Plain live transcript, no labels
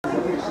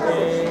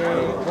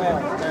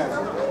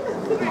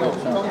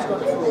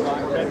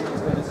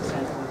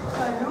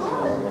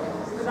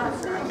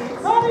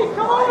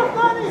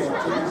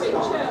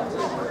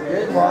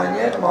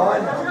Yet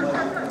mine.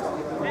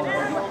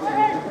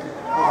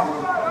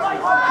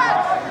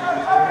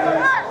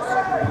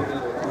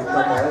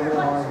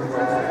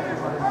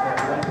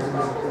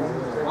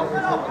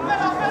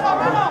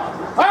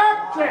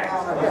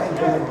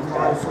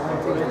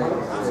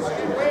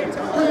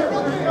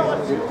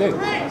 Good thing.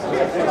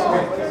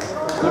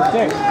 Good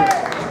thing.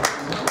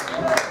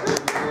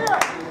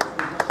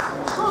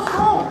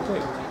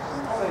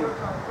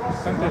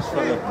 Thank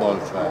for the ball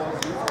try.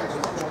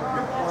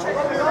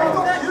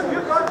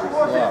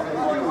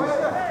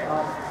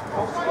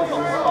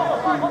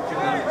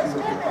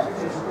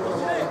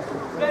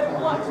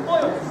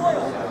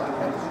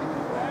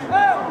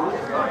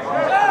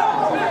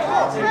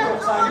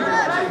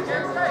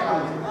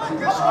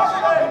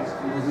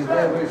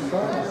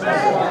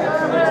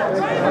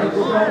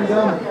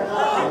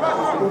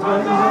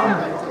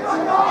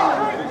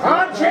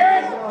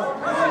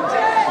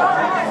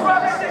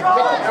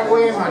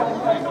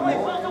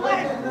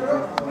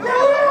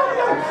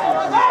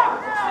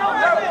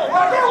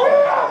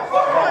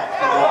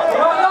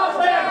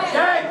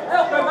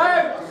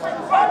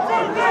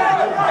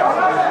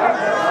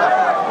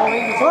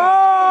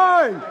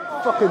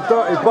 Fucking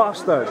dirty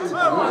bastard!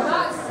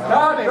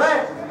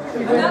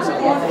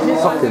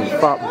 Fucking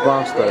fat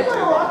bastard!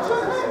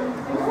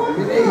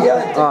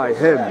 Aye,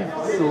 him.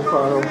 So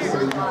far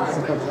outside.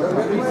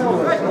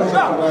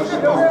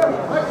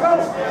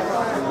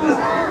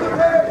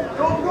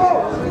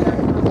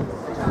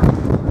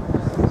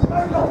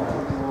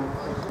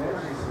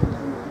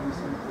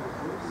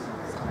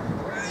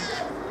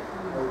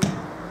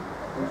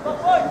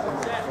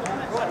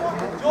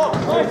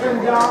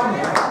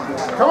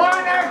 Come on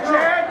now,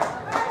 kid!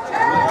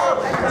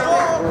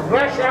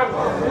 Bless you!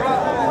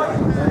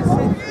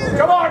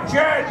 Come on,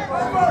 kid!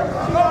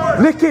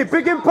 Nicky,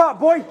 big impact,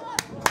 boy!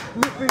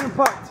 Big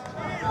impact!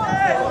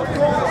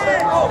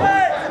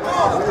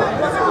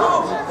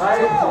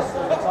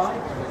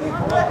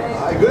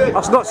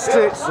 That's not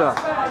straight, sir.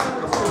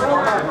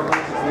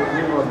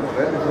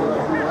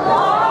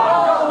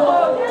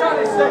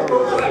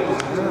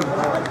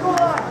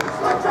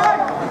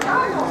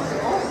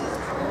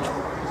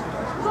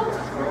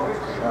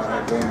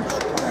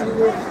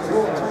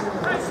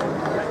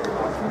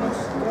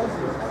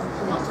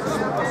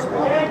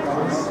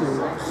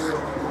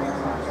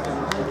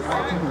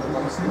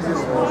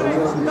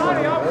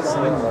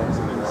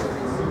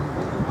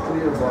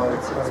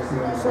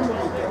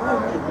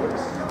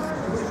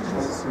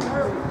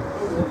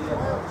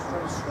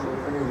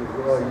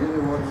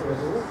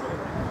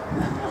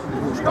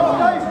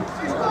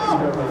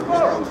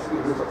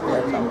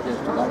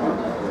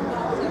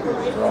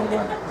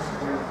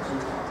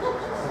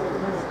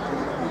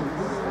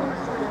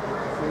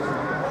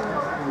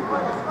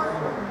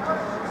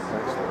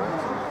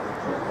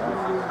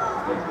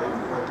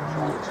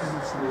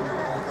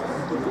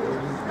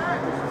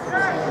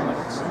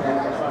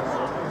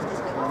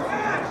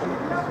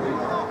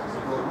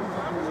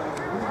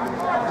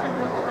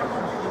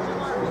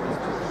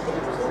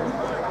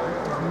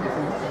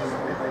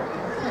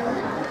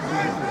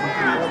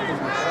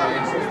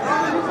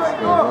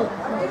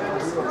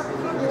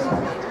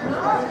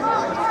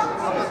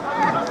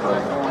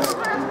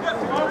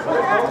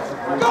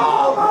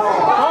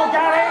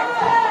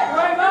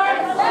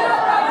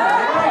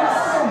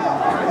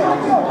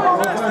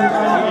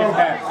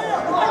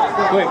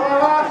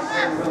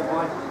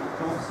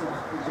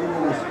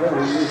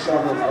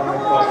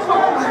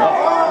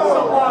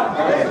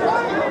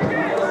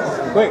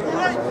 Quick!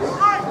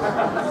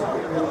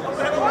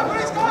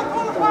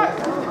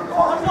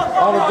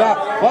 Forward up!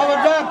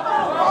 Forward up!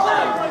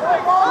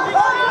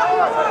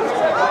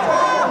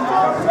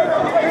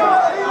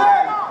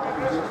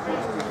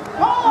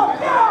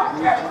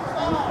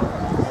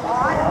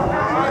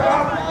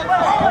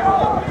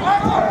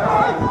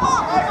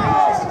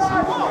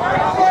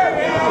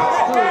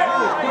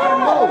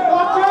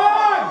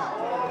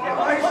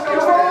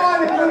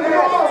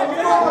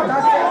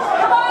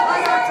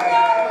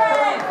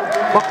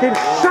 Fucking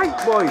shite,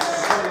 boys!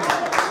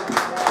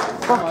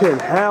 Fucking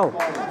hell!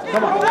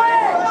 Come on!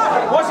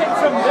 Was it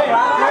from there?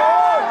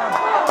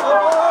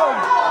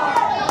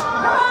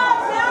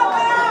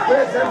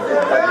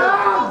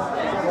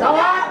 Come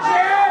on,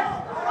 kid!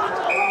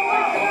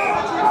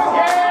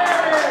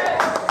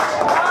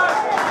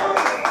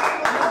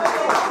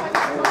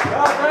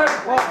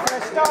 Well, for a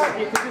start,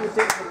 you could do the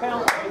dip for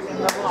penalties in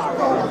the line.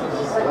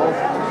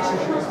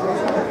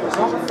 It's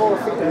not 4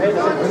 feet ahead.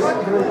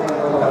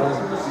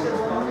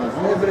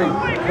 Every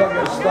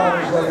fucking star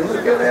is like,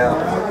 look at out.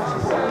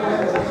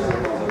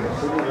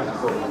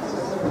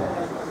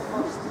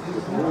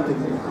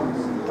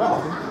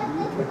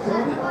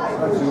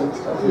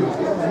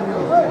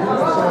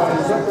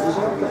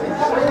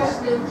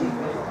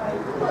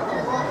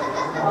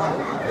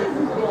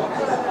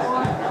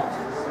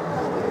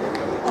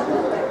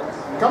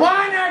 Come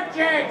on now,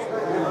 kid!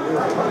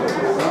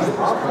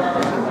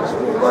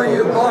 Well,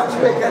 you box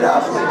pick it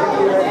up.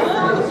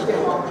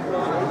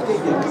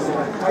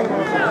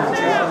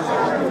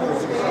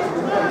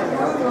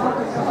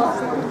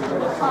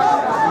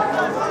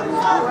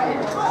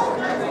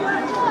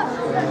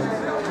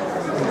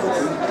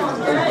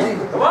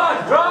 Come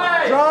on,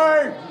 drive!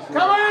 Drive!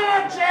 Come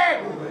on, Chick!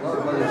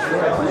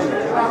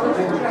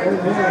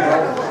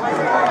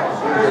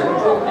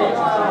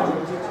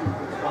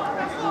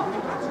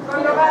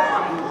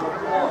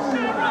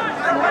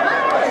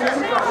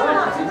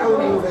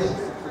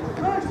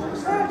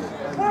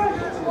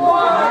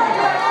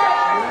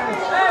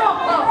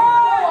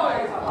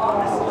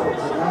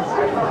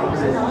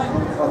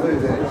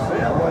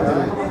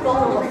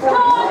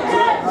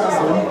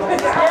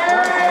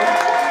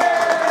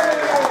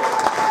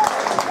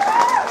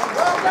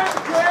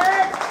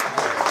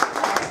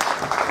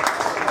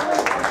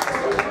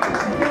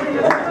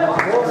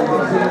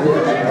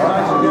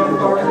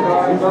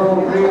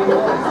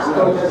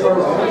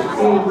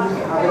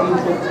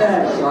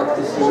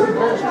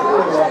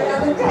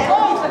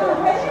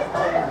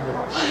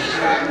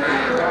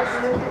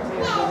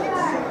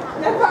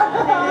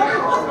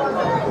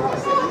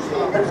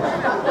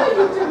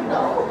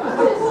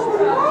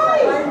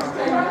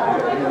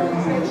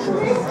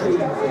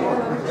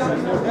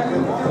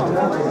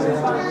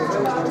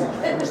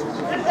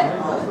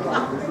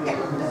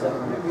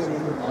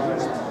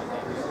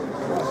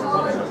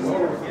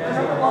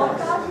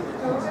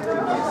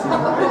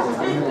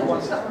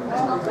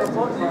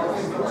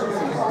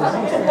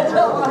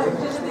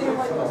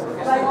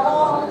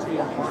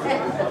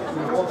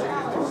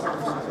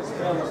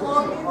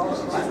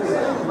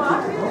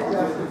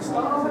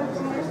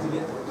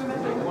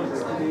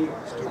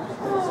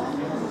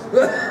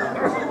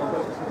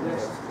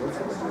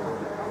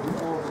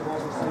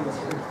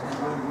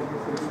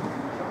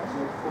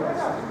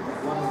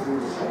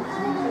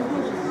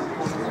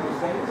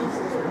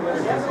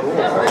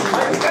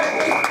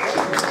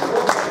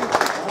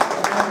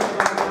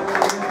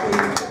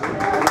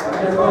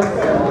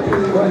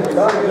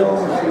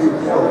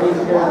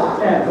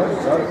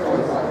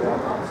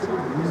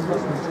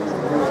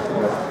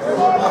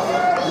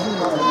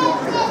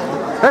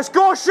 Let's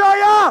go,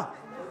 Shire!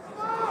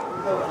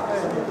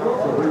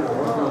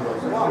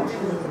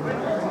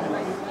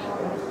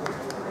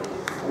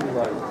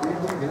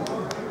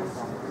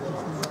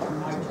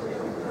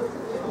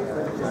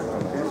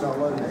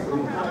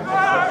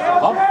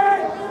 Up.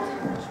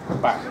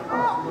 Back.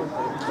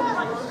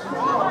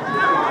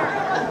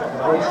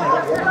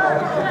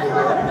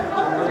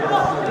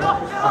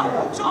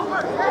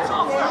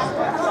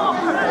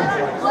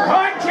 Come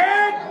on,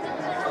 kid!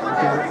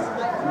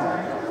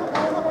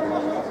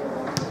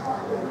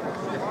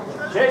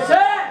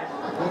 Jason!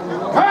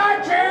 Come on,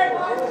 kid!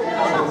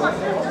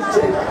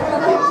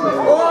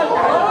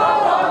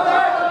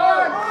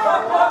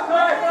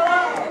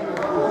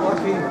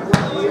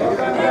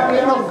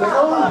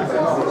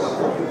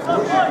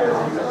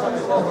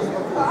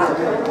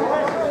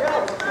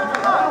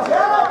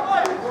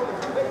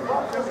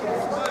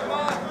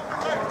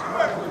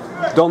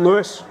 Don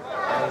Lewis.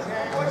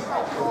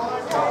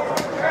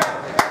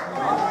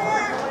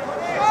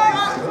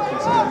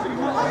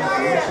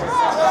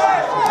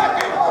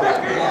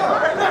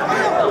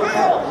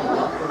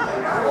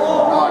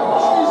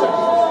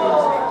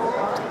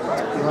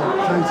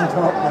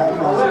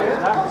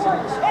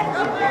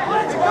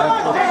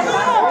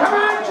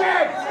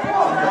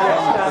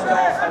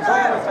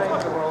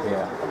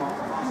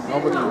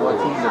 Nobody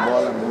watching the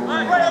ball and moving.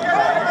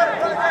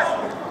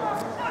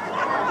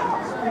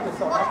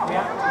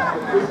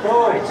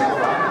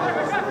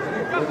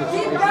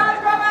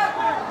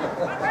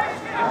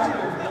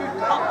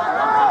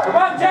 Come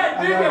on, Ted,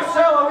 do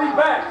yourself, I'll be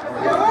back.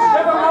 Give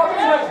him all the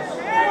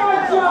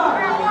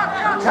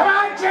Come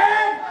on,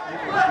 Ted!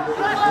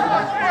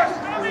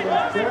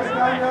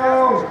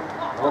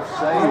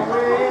 Offside.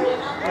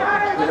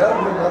 Get up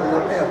and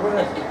let me put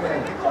it.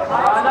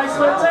 Nice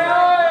little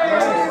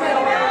thing.